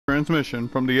transmission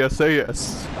from the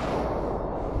SAS.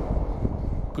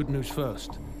 Good news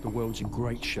first. The world's in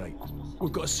great shape.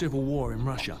 We've got a civil war in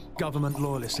Russia. Government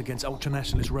loyalists against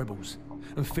ultranationalist rebels.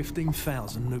 And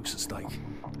 15,000 nukes at stake.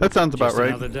 That sounds about right.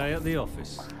 Another day at the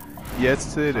office.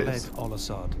 Yes, it Khaled is.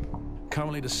 al-Assad.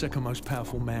 Currently the second most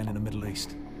powerful man in the Middle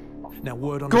East. Now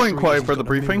word on Going the street quiet is for he's the got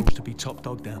briefing. minerals to be top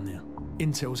dog down there.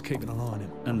 Intel's keeping an eye on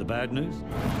him. And the bad news?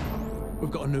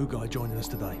 We've got a new guy joining us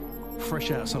today. Fresh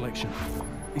out of selection.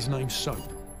 His name's Soap.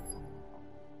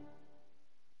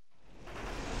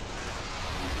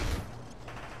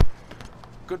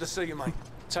 Good to see you, mate.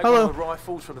 Take Hello. one of the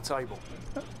rifles from the table.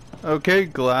 Okay,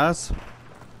 glass.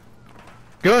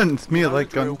 Guns. Me, I like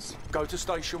Drill. guns. Go to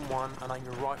station 1 and aim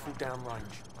your rifle down range.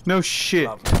 No shit.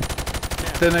 Lovely.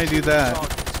 Now, Then I do shoot that.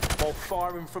 targets while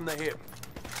firing from the hip.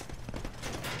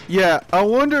 Yeah, I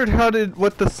wondered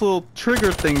what this little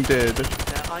trigger thing did.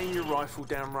 Now aim your rifle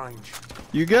down range.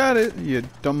 You got it, you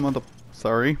dumb mother.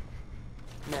 Sorry.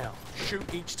 Now, shoot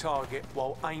each target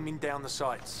while aiming down the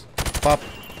sights. Pop.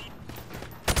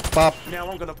 Pop. Now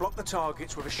I'm going to block the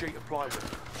targets with a sheet of plywood.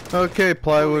 Okay,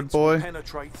 plywood Bullets will boy.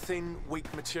 penetrate thin,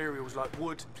 weak materials like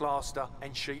wood, plaster,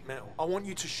 and sheet metal. I want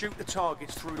you to shoot the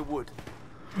targets through the wood.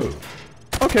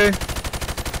 Okay.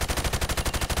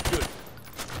 Good.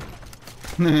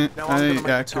 Now I'm going to I make ain't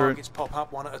the accurate. targets pop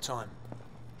up one at a time.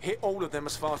 Hit all of them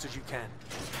as fast as you can.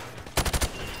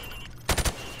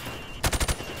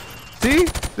 See?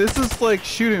 This is like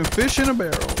shooting fish in a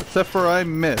barrel, except for I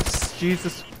miss.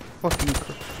 Jesus fucking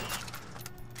Christ.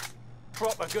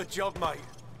 Proper good job, mate.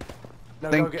 Now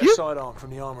Thank go get you. a sidearm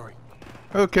from the armory.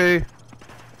 Okay.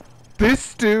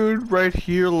 This dude right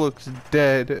here looks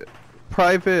dead.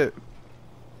 Private.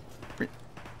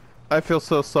 I feel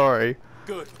so sorry.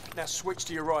 Good. Now switch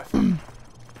to your rifle.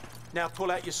 Now pull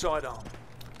out your sidearm.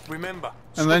 Remember,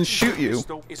 And then switching to shoot your you.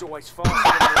 pistol is always faster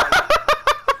than the other.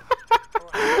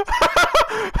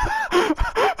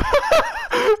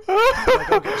 Now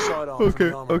go get a sidearm from Okay,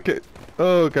 the armory. okay.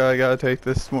 Oh god, I gotta take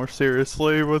this more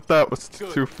seriously, but that was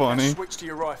Good. too Now funny. switch to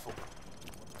your rifle.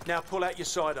 Now pull out your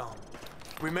sidearm.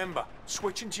 Remember,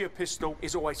 switching to your pistol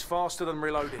is always faster than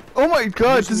reloading. Oh my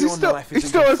god, Using does he your still? knife He is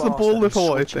still even has the faster bullet than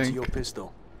hole, I switching to think. your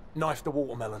pistol. Knife the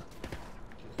watermelon.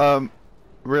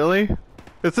 Really?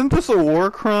 Isn't this a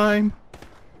war crime?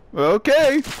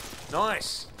 Okay.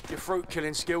 Nice. Your fruit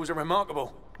killing skills are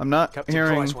remarkable. I'm not Captain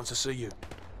hearing. Price wants to see you.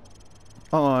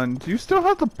 Hold on. Do you still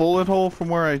have the bullet hole from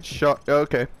where I shot?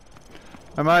 Okay.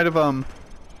 I might have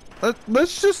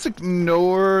let's just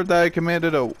ignore that I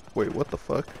commanded a. Wait, what the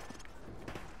fuck?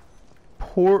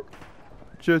 Poor.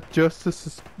 Justice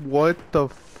is. What the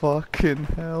fucking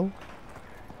hell?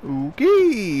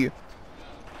 Okay.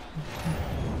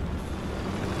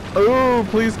 Oh,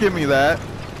 please give me that.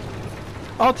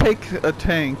 I'll take a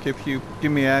tank if you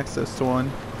give me access to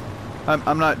one.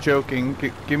 I'm not joking.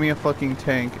 Give me a fucking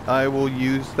tank. I will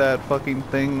use that fucking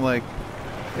thing like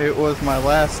it was my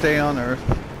last day on Earth.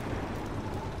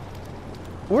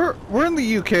 We're in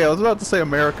the UK. I was about to say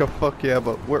America, fuck yeah,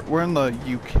 but we're in the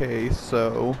UK,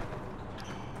 so.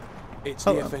 It's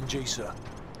Hello. the FNG, sir.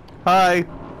 Hi.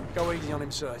 Go easy on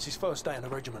him, sir. It's his first day in the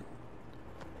regiment.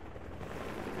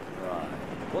 Right.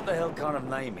 What the hell kind of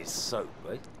name is Soap,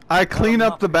 eh? I clean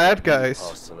up the bad guys.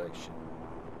 Past selection.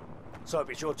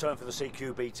 Soap, it's your turn for the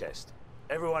CQB test.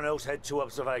 Everyone else head to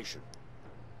observation.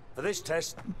 For this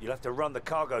test, you'll have to run the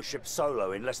cargo ship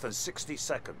solo in less than 60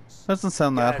 seconds. Doesn't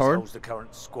sound that Gaz hard. holds the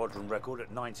current squadron record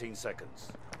at 19 seconds.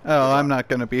 Oh, I'm not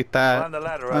gonna beat that. Climb the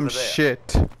ladder I'm over there.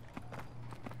 shit.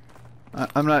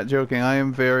 I'm not joking. I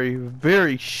am very,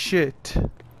 very shit.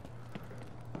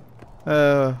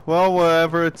 Well,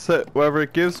 whatever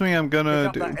it gives me, I'm gonna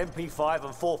Pick do. up that MP5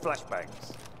 and 4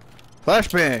 flashbangs.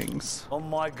 Flashbangs. On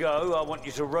my go, I want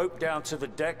you to rope down to the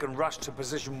deck and rush to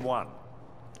position 1.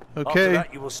 After Okay.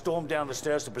 that, you will storm down the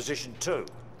stairs to position 2.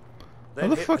 Then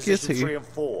the hit fuck is position he? 3 and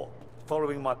 4,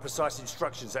 following my precise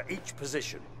instructions at each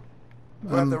position.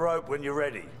 Grab the rope when you're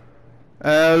ready.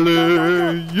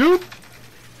 Alley-oop.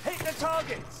 Hit the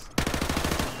targets!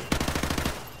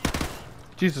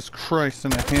 Jesus Christ,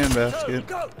 in a handbasket.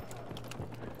 Go!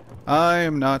 I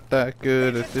am not that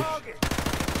good Hit at the this. target!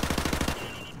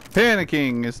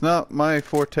 Panicking is not my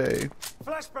forte.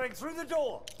 Flashbang through the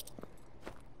door!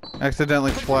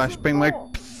 Accidentally flashbang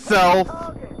myself.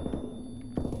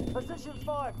 Position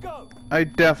 5, go! I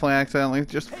definitely accidentally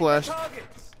just Hit the flashed.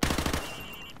 targets!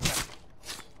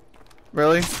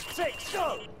 Really? 6,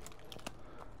 go!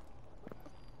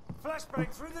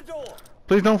 Flashbang through the door!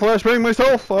 Please don't flashbang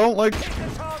myself. I don't like. Hit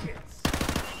the targets!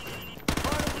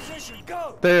 Final position,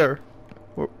 go! There.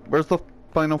 Where's the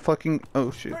final fucking?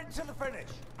 Oh shit. Sprint to the finish!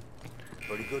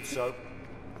 Pretty good, Soap.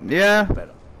 Yeah.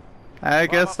 Better. I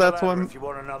guess that's one. If you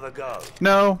want another go.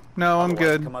 No, I'm Otherwise,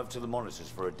 good. Come over to the monitors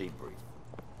for a debrief.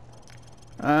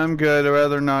 I'm good. I'd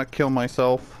rather not kill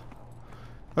myself.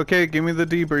 Okay, give me the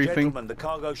debriefing. Gentlemen, the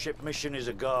cargo ship mission is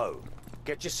a go.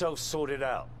 Get yourselves sorted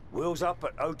out. Wheels up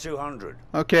at 0200.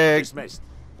 Okay. Dismissed.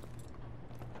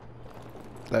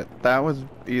 That was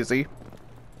easy.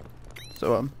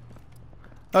 So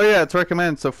oh yeah, it's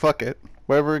recommended, so fuck it.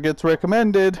 Whatever gets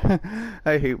recommended.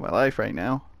 I hate my life right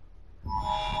now.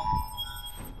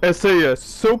 SAS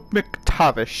Soap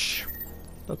McTavish.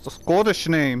 That's a Scottish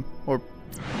name. Or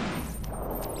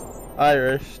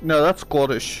Irish. No, that's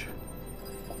Scottish.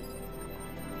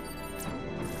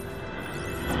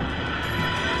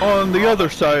 On the other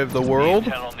side of the world.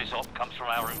 Intel on this op comes from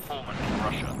our informant in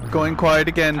Russia. Going quiet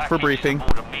again for briefing.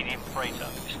 Package is aboard a medium freighter,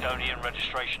 Estonian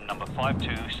registration number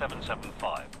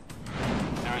 52775.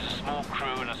 There is a small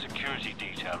crew and a security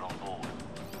detail on board.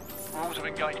 Rules of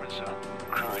engagement, sir.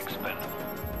 Crew expendable.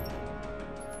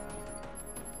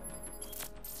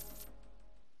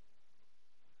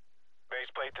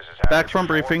 Baseplate, this is Back Hazard from 2-4.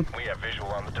 briefing. We have visual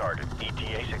on the target.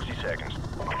 ETA 60 seconds.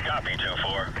 Copy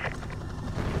 2-4.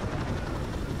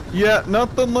 Yeah,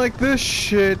 nothing like this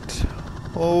shit.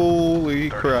 Holy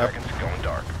 30 crap. seconds going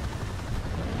dark.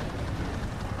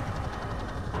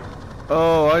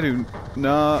 Oh, I do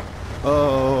not.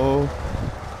 Oh.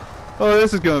 Oh,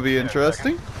 this is gonna be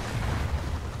interesting.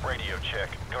 Radio check.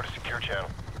 Go to secure channel.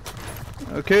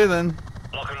 Okay then.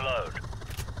 Lock and load.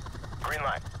 Green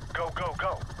light. Go, go,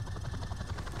 go.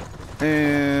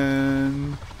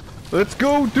 And let's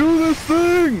go do this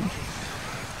thing.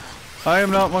 I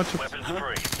am not much of Weapons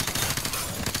free.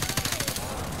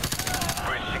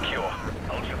 Bridge secure.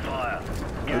 Hold your fire.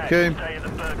 Gang, Okay. stay in the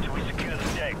berg till we secure the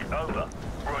deck. Over.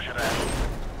 Roger that.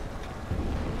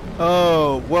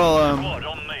 Oh, well, Squad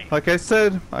on me. like I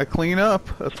said, I clean up.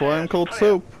 That's why I'm called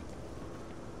Soap.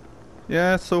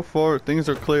 Yeah, so far things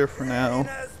are clear for now.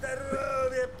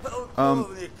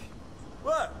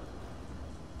 What?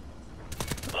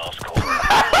 Last call.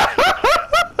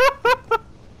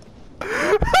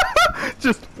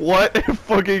 Just what?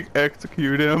 Fucking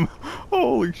execute him.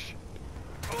 Holy shit.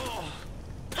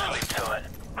 Sleep tight.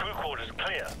 Crew quarters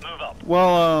clear. Move up.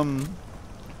 Well,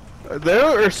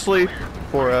 they're asleep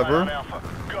forever. Alpha.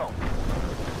 Go.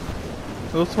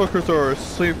 Those fuckers are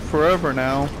asleep forever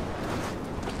now.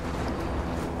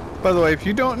 By the way, if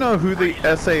you don't know who the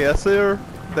SAS are,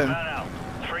 then Man out.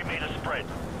 3 meter spread.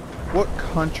 what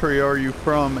country are you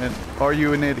from and are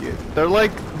you an idiot? They're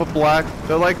like the Black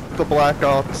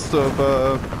Ops of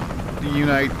the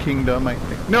United Kingdom, I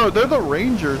think. No, they're the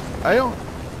Rangers. I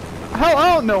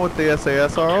don't know what the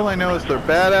SAS are. All I know is they're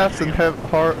badass and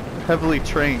heavily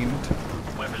trained.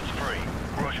 Weapons free.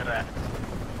 Roger that.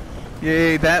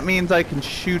 Yay, that means I can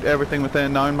shoot everything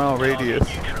within a 9-mile radius.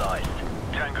 Target neutralized.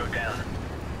 Tango down.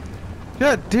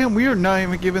 God damn, we are not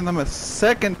even giving them a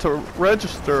second to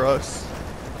register us.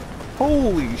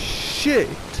 Holy shit.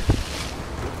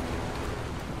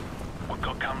 We've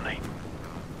got company.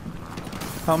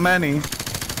 How many?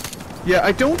 Yeah,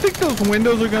 I don't think those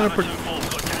windows are gonna Got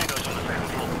tangos on the second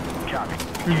floor. Copy.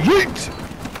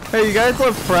 Yeet! Hey, you guys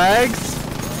love frags?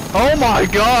 Oh my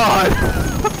god!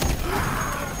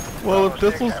 Well, if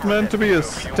this was meant to be a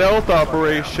stealth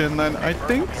operation, then I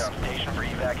think... Station for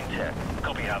evac in 10.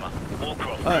 Copy, Hammer.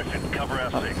 Warcroft, Griffin, cover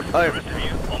our 6. The I- rest of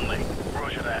you, on me.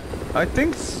 Roger that. I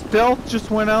think stealth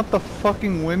just went out the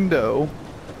fucking window.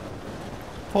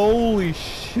 Holy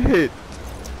shit.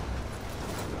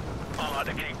 I like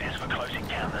to keep this for close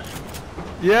encounters.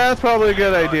 Yeah, that's probably a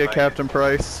good idea, Captain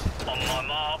Price. On my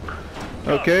mark.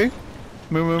 Go. Okay.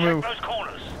 Move, move, Check move. those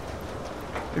corners.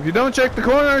 If you don't check the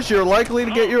corners, you're likely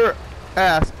to get your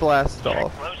ass blasted Check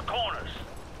off. those corners.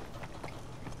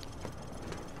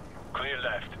 Clear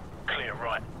left. Clear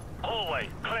right. Hallway.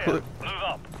 Clear. Clear. Move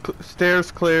up.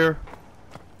 Stairs clear.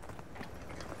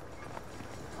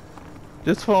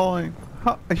 Just following.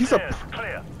 He's Stairs a...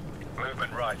 clear.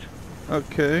 Movement right.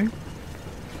 Okay. You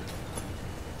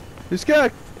just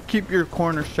gotta keep your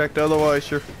corners checked, otherwise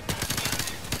you're...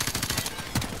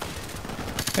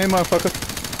 Hey, motherfucker.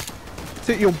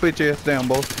 Sit your bitch ass down,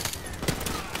 boss.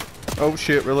 Oh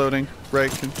shit, reloading.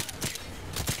 Braking.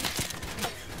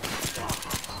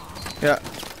 Yeah.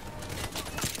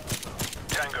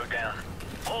 Tango down.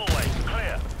 Hallway.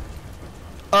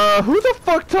 Clear. Who the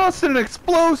fuck tossed an Check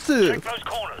explosive? those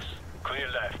corners. Clear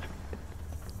left.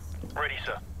 Ready,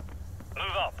 sir.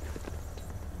 Move up.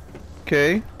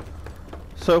 Okay.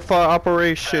 So far,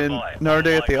 Operation Another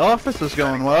Day at the Office is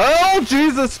going well. Oh,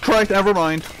 Jesus Christ, never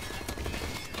mind.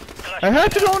 I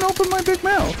had to go and open my big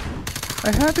mouth.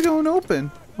 I had to go and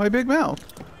open my big mouth.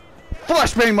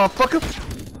 Flashbang, motherfucker!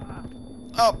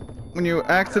 Oh, when you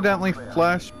accidentally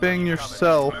flashbang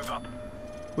yourself. Move up.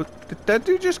 Did that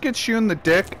dude just get you in the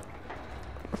dick?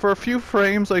 For a few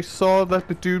frames, I saw that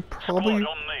the dude probably.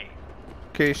 Squad on me.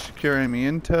 Okay, secure enemy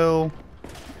intel.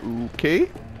 Okay.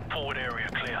 Forward area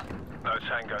clear. No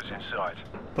tangos inside.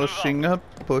 Pushing up,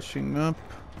 pushing up.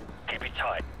 Keep it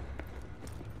tight.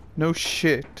 No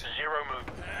shit. Zero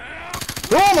move.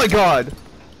 Oh my god!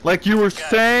 Like you were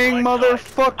saying, Right side.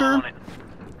 motherfucker? On it.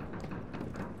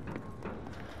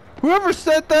 Whoever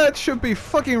said that should be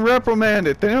fucking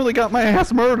reprimanded. They nearly got my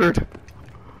ass murdered.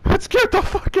 That scared the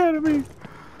fuck out of me.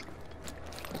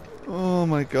 Oh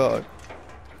my god.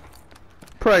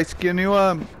 Price, can you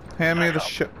hand me the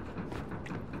shit?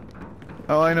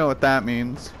 Oh, I know what that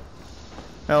means.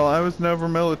 Hell, I was never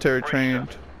military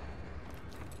trained.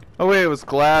 Oh wait, it was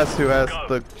Glass who has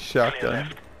the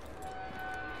shotgun.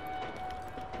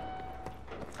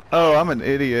 Oh, I'm an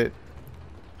idiot.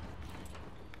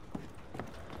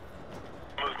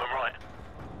 Movement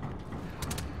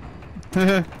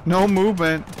right. No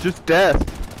movement, just death.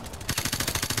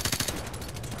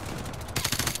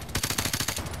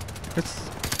 It's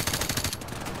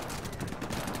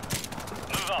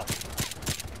Move up.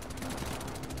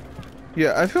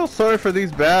 yeah, I feel sorry for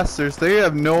these bastards. They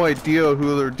have no idea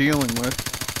who they're dealing with.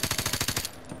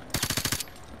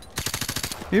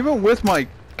 Even with my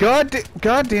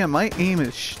goddamn, my aim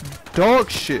is dog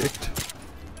shit.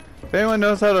 If anyone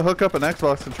knows how to hook up an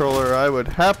Xbox controller, I would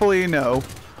happily know.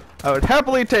 I would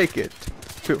happily take it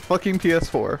to a fucking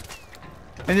PS4.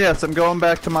 And yes, I'm going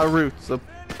back to my roots of.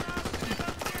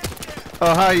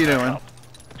 Oh, how you doing?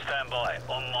 Stand by.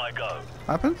 On my go.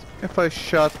 Happens if I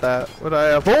shot that? Would I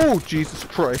have? Oh, Jesus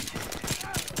Christ!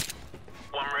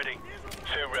 One ready.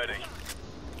 Two ready.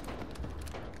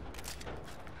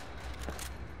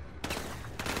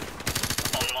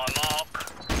 On my mark.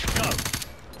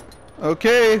 Go.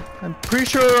 Okay, I'm pretty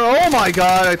sure. Oh my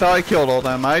god, I thought I killed all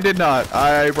them. I did not.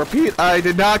 I repeat, I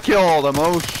did not kill all them.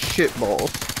 Oh shit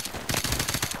balls.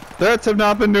 Threats have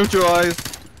not been neutralized.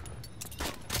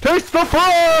 Taste the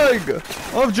flag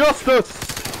of justice.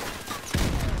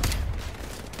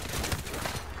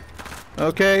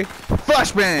 Okay,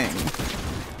 flashbang.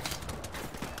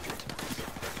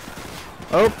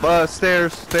 Oh,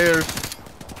 stairs.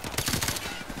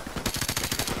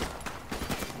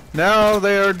 Now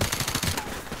they're.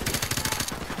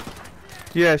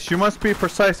 Yes, you must be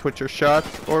precise with your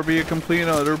shots, or be a complete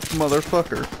utter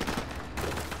motherfucker.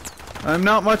 I'm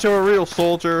not much of a real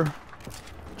soldier.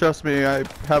 Trust me, I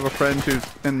have a friend who's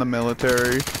in the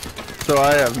military, so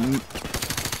I have.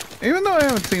 Even though I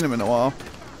haven't seen him in a while.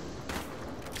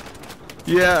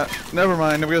 Yeah, never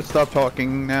mind. I'm gonna stop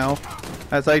talking now,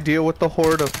 as I deal with the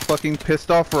horde of fucking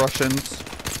pissed off Russians.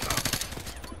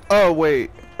 Oh wait,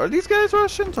 are these guys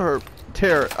Russians or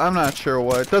I'm not sure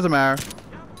what. Doesn't matter.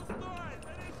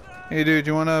 Hey dude,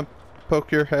 you wanna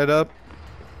poke your head up?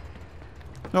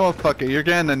 No, fuck it. You're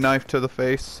getting a knife to the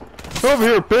face. Over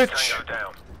here, bitch! Tango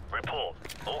down. Report.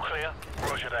 All clear?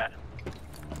 Roger that.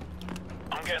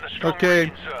 I'm getting a strong Okay.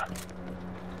 reading, sir.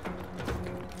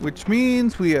 Which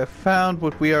means we have found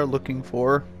what we are looking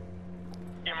for.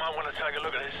 You might want to take a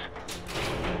look at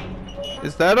this.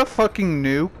 Is that a fucking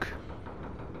nuke?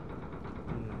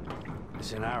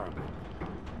 It's in Arabic.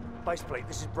 Baseplate,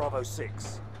 this is Bravo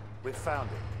 6. We've found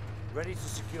it. Ready to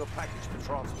secure package for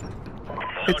transport.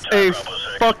 It's a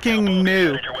fucking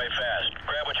nuke. Your way fast.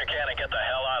 Grab what you can and get the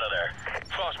hell out of there.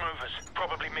 Fast movers.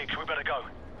 Probably mixed. We better go.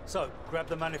 So, grab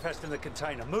the manifest in the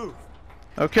container. Move!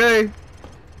 Okay.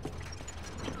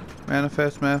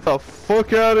 Manifest, man. The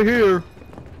fuck out of here.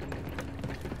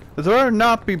 I'd rather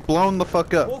not be blown the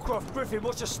fuck up. Warcraft Griffin,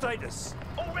 what's your status?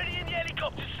 Already in the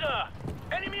helicopter, sir.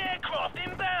 Enemy aircraft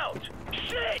inbound.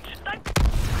 Shit!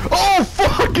 Oh,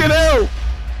 fucking hell!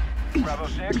 Bravo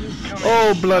 6.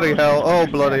 Oh, bloody hell. Oh,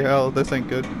 bloody hell. This ain't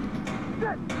good.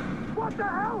 What the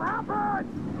hell happened?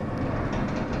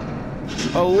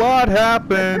 A lot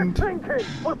happened. Thinking,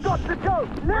 we've got to go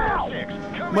now.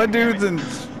 My dude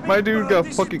got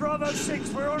This is fucking Bravo 6.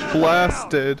 We're on our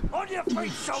blasted. way out. On your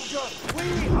feet, soldier!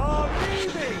 We are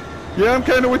leaving! Yeah, I'm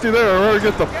kinda with you there. I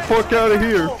gotta get the fuck out of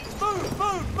here. Move!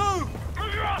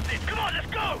 Move your asses. Come on, let's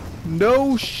go.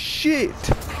 No shit.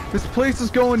 This place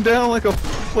is going down like a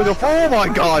oh my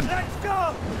god. Let's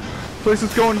go! Place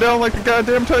is going down like the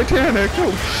goddamn Titanic.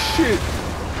 Oh shit.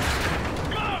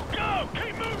 Go.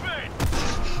 Keep moving.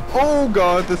 Oh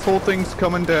god, this whole thing's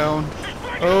coming down.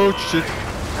 Oh shit.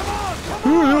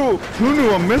 Who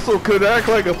knew a missile could act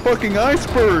like a fucking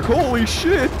iceberg? Holy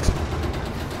shit.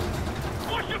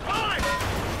 Watch the pipe.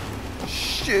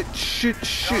 Shit.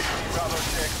 Bravo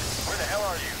 6. Where the hell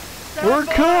are you? We're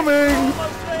coming.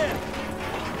 Almost there!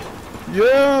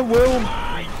 Yeah, well,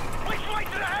 Which way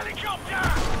to the helicopter?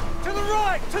 To the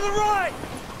right! To the right!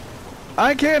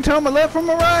 I can't tell my left from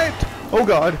my right. Oh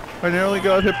god, I nearly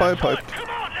got hit by a pipe. Come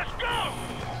on, let's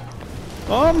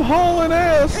go! I'm hauling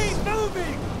ass.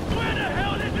 Moving! Where the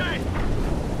hell is it?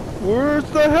 Where's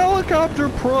the helicopter,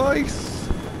 Price?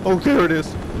 Oh, there it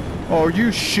is. Oh, are you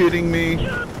shitting me?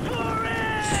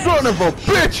 Son of a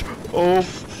bitch! Oh,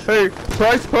 hey,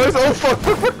 Price. Oh, fuck.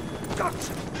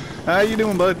 How you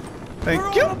doing, bud?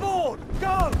 Thank you. Aboard!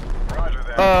 Go! Roger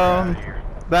that.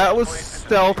 That was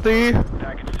stealthy.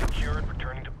 Package secured,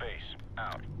 returning to base.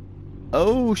 Out.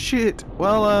 Oh, shit.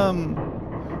 Well,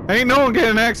 ain't no one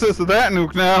getting access to that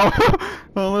nuke now.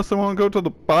 Unless I want to go to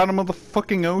the bottom of the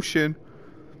fucking ocean.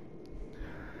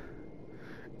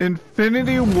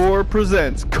 Infinity War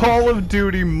presents Call of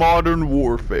Duty Modern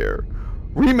Warfare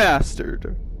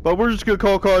Remastered. But we're just gonna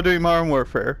call Call of Duty Modern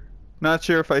Warfare. Not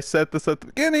sure if I said this at the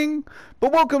beginning,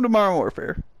 but welcome to Modern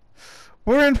Warfare.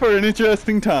 We're in for an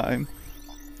interesting time.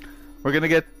 We're gonna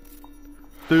get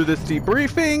through this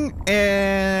debriefing,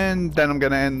 and then I'm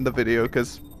gonna end the video,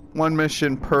 because one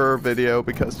mission per video,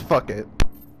 because fuck it.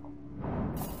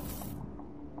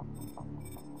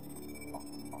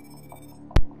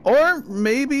 Or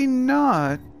maybe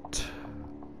not.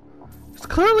 This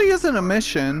clearly isn't a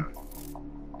mission.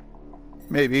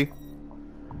 Maybe.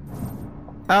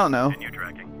 I don't know. Continue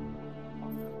tracking.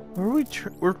 Where are we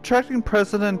we're tracking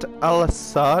President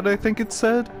Al-Assad, I think it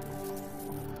said.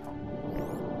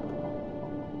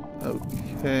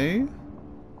 Okay.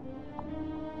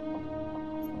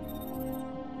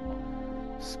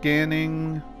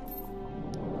 Scanning.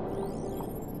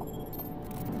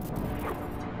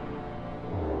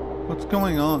 What's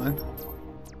going on?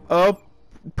 Oh,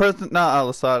 President, not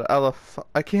Al-Assad,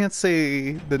 I can't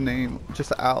say the name,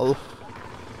 just Al.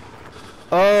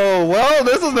 Oh, well,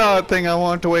 this is not a thing I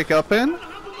want to wake up in.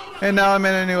 And now I'm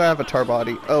in a new avatar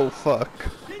body. Oh, fuck.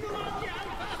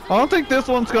 I don't think this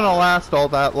one's gonna last all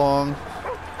that long.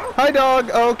 Hi,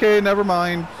 dog. Okay, never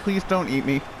mind. Please don't eat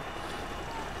me.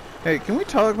 Hey, can we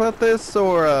talk about this,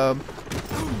 or, Ow.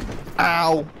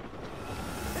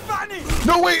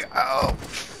 No, wait! Ow.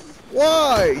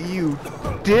 Why, you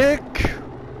dick?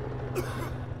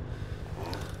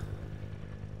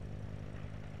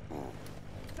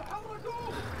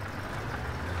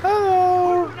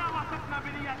 Hello!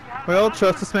 We all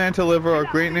trust this man to deliver our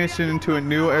great nation into a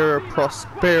new era of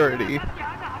prosperity.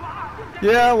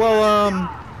 Yeah, well,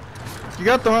 you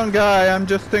got the wrong guy. I'm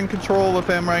just in control of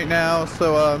him right now,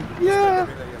 so, yeah.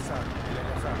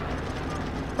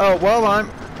 Oh, well,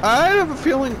 I have a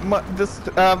feeling this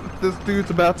dude's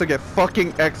about to get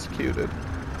fucking executed.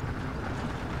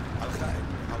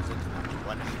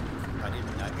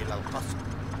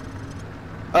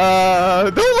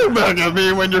 Don't look back at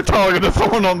me when you're talking to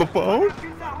someone on the phone.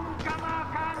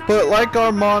 But like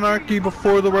our monarchy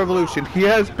before the revolution, he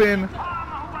has been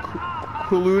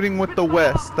colluding with the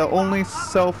West, the only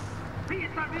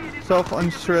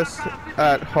self-interest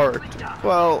at heart.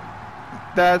 Well,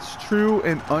 that's true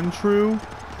and untrue.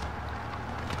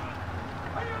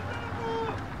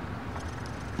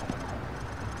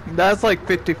 That's like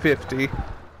 50-50.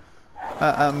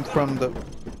 I'm from the...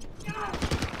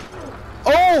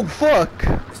 Oh, fuck!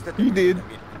 He did.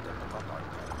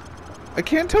 I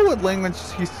can't tell what language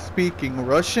he's speaking,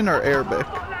 Russian or Arabic.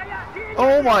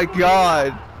 Oh my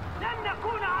god!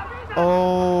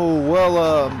 Oh,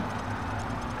 well,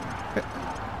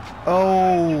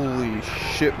 holy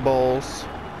shitballs.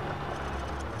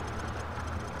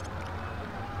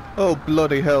 Oh,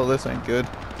 bloody hell, this ain't good.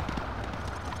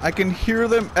 I can hear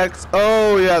them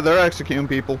oh yeah, they're executing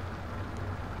people.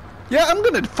 Yeah, I'm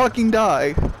gonna fucking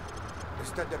die.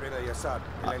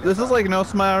 This is like no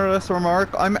smartest remark.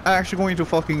 I'm actually going to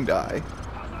fucking die.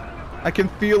 I can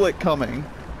feel it coming.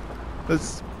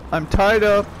 I'm tied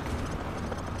up.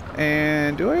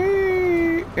 And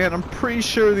I'm pretty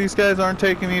sure these guys aren't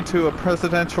taking me to a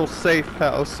presidential safe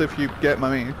house, if you get my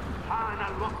meaning.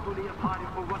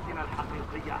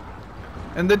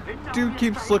 And the dude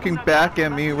keeps looking back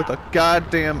at me with a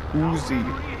goddamn Uzi.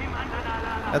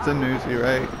 That's an Uzi,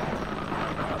 right?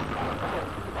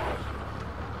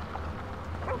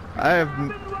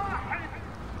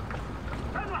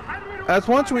 As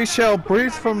once we shall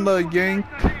breathe from the yank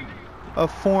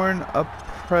of foreign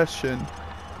oppression.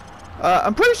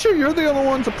 I'm pretty sure you're the only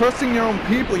ones oppressing your own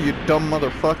people, you dumb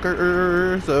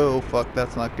motherfuckers. Oh, fuck,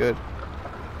 that's not good.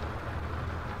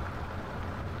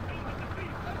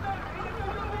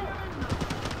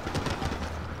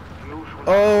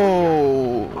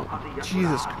 Oh,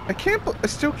 Jesus. I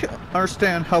still can't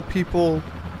understand how people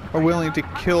are willing to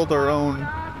kill their own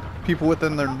people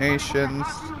within their nations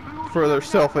for their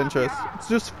self-interest. It's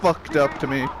just fucked up to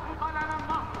me.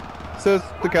 Says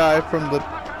the guy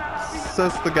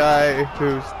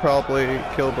who's probably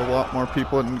killed a lot more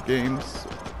people in games.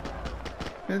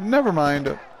 Never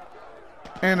mind.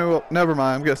 Never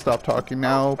mind. I'm gonna stop talking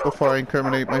now before I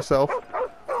incriminate myself.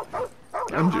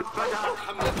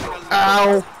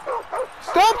 Ow!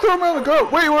 Stop throwing me on the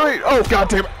ground! Wait! Oh, god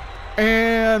damn it!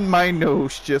 And my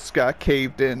nose just got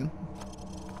caved in.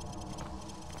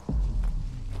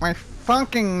 My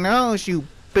fucking nose, you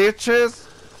bitches!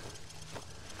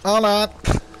 Hold on.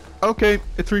 Okay,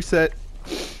 it's reset.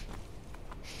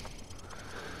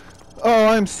 Oh,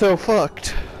 I'm so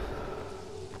fucked.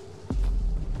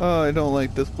 Oh, I don't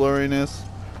like this blurriness.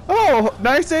 Oh,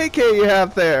 nice AK you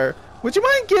have there. Would you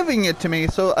mind giving it to me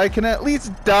so I can at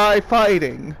least die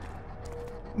fighting?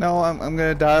 No, I'm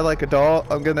gonna die like a doll.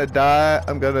 I'm gonna die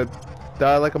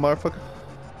like a motherfucker.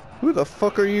 Who the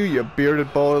fuck are you, you bearded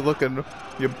baller looking,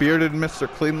 you bearded Mr.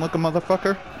 Clean looking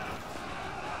motherfucker?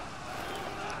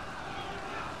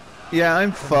 Yeah,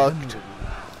 I'm fucked.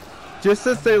 Just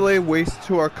as they lay waste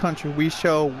to our country, we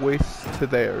shall waste to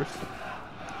theirs.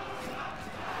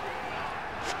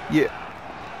 Yeah.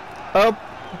 Up.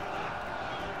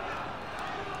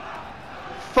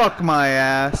 Fuck my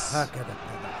ass.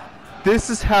 This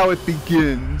is how it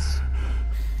begins.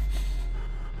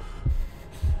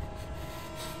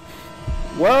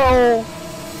 Well.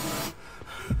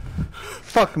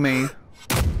 Fuck me.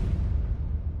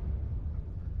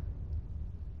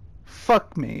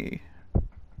 Fuck me.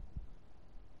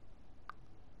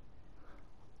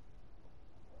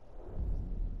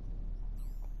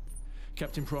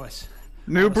 Captain Price.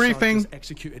 New briefing.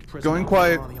 Executed President Going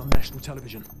quiet. on national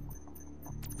television.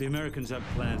 The Americans have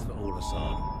plans for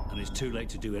al-Assad, and it's too late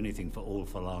to do anything for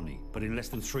al-Falani. But in less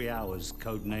than 3 hours,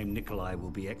 codename Nikolai will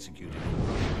be executed.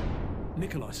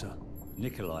 Nikolai, sir.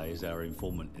 Nikolai is our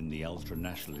informant in the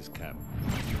ultra-nationalist camp.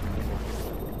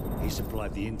 He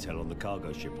supplied the intel on the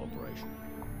cargo ship operation.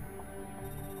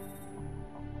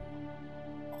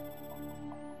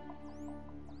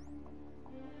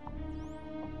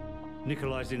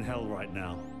 Nikolai's in hell right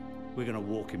now. We're gonna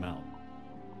walk him out.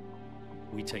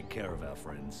 We take care of our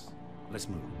friends. Let's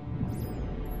move.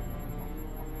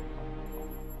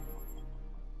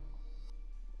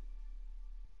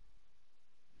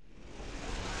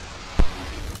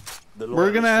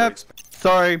 We're gonna have...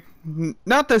 Sorry.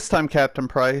 Not this time, Captain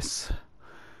Price.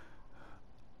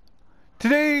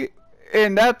 Today,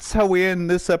 and that's how we end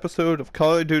this episode of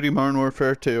Call of Duty Modern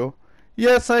Warfare 2.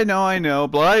 Yes, I know,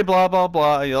 blah, blah, blah,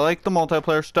 blah. You like the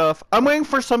multiplayer stuff. I'm waiting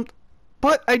for some...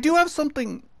 But I do have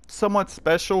something somewhat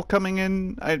special coming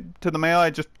in to the mail. I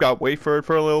just got wait for it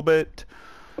for a little bit.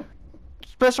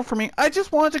 Special for me. I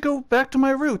just wanted to go back to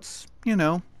my roots, you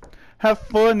know. Have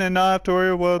fun and not have to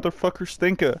worry what other fuckers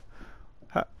think of.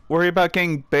 Worry about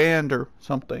getting banned or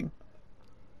something.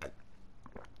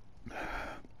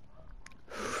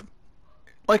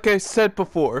 Like I said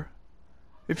before,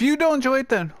 if you don't enjoy it,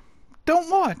 then don't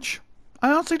watch.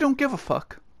 I honestly don't give a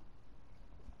fuck.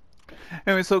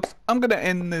 Anyways, folks, I'm gonna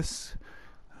end this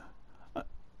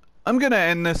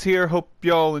here. Hope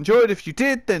y'all enjoyed. If you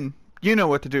did, then you know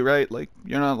what to do, right? Like,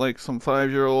 you're not like some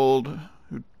 5-year-old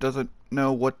who doesn't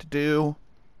know what to do.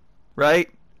 Right?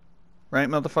 Right,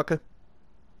 motherfucker?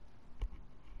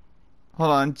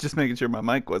 Hold on, just making sure my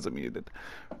mic wasn't muted.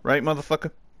 Right,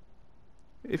 motherfucker?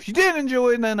 If you did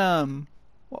enjoy, then,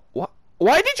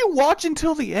 why did you watch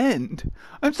until the end?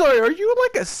 I'm sorry, are you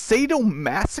like a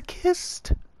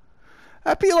sadomasochist?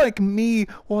 That'd be like me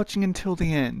watching until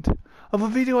the end of a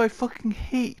video I fucking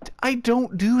hate. I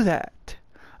don't do that.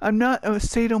 I'm not a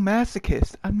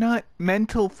sadomasochist. I'm not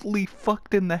mentally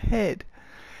fucked in the head.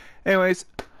 Anyways,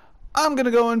 I'm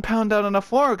gonna go and pound out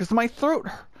enough water because my throat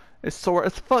is sore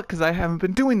as fuck because I haven't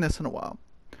been doing this in a while.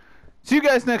 See you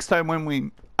guys next time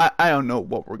when I don't know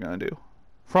what we're gonna do.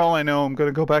 For all I know, I'm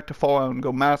gonna go back to Fallout and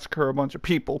go massacre a bunch of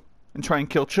people and try and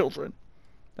kill children.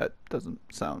 That doesn't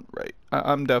sound right.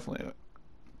 I'm definitely...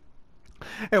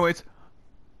 Anyways.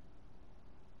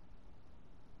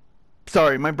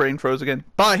 Sorry, my brain froze again.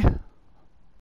 Bye!